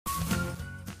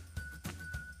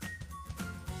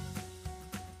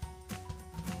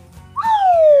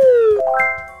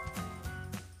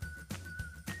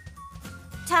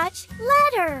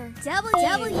W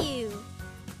W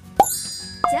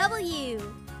W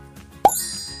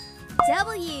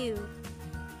W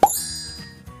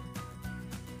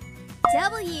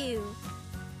W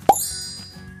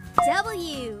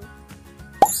W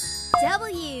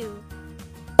W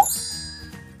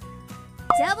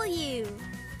W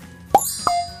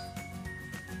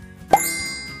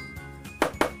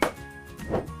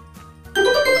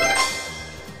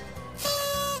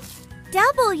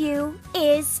W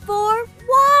is for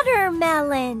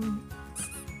watermelon.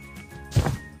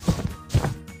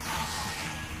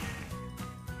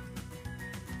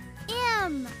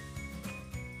 M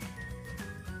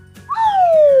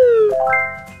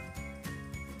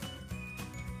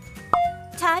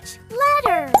touch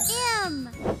letter M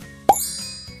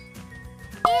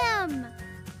M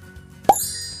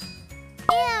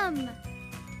M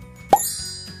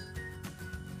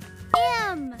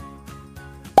M M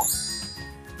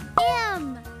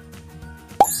M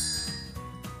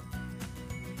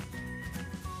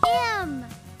M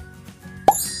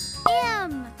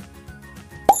M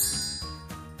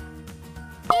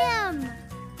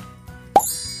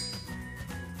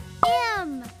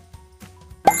M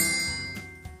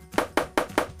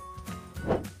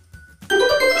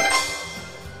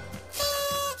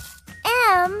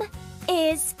M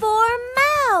is for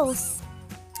mouse.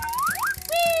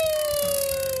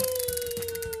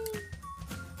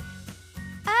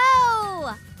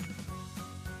 O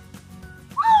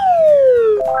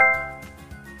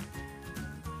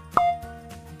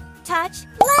touch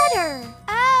letter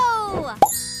O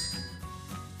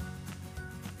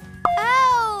O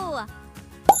O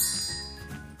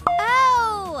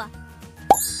O O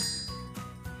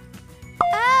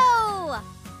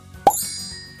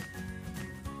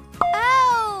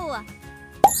O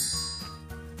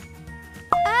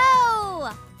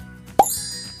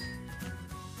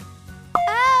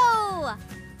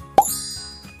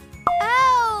O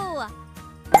O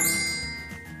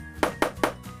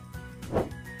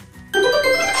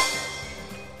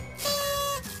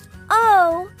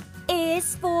O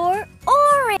is for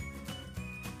orange.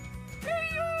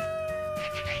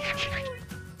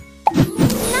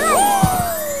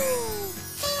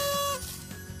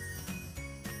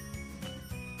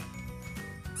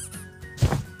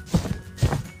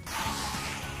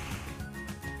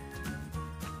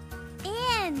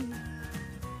 N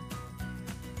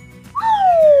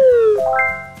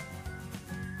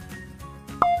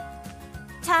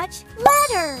touch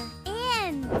letter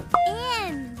N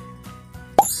N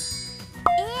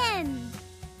N N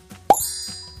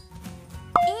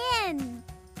N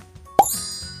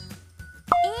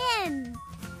N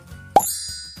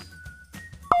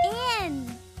N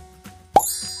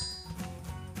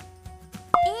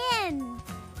N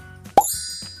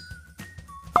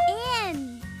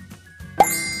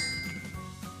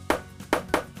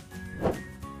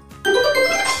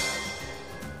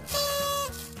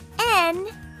N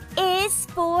is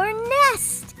for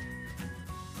nest.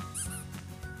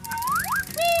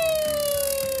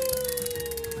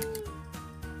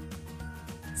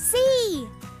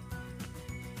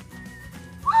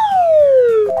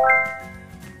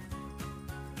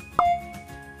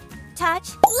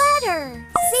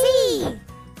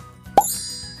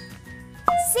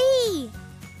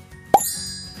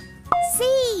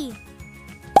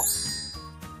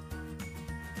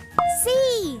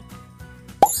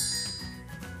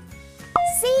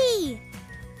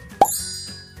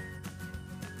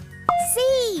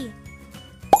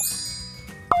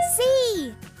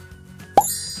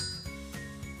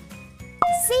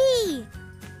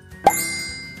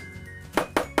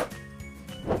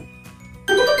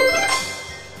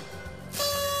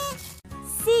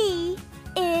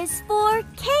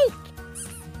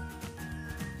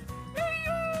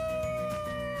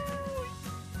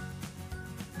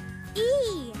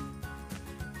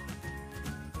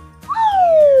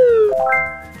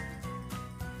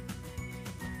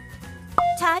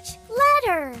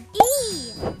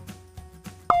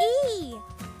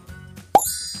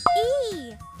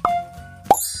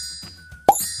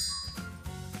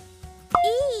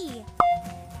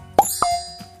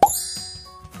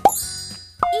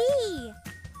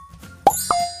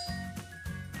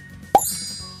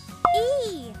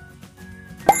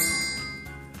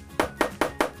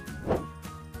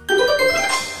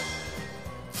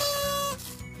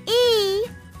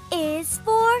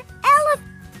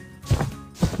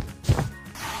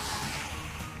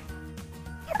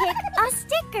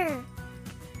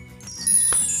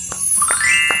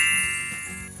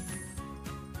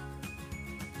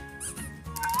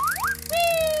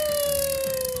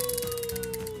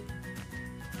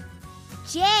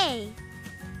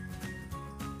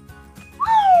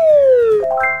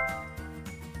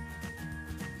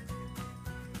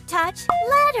 Touch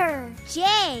letter.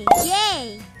 J,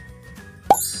 J.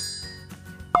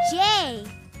 J,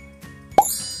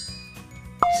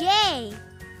 J.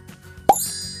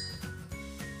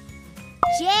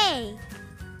 J,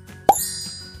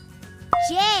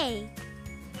 J.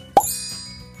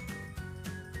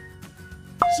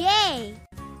 J,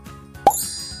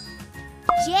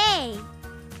 J.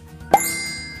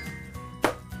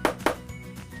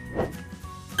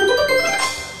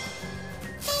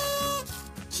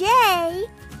 J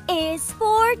is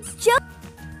for Joe.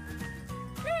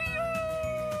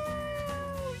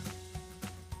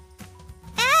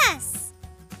 S.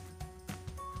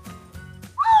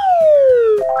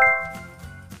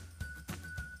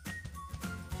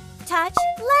 Touch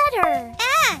letter.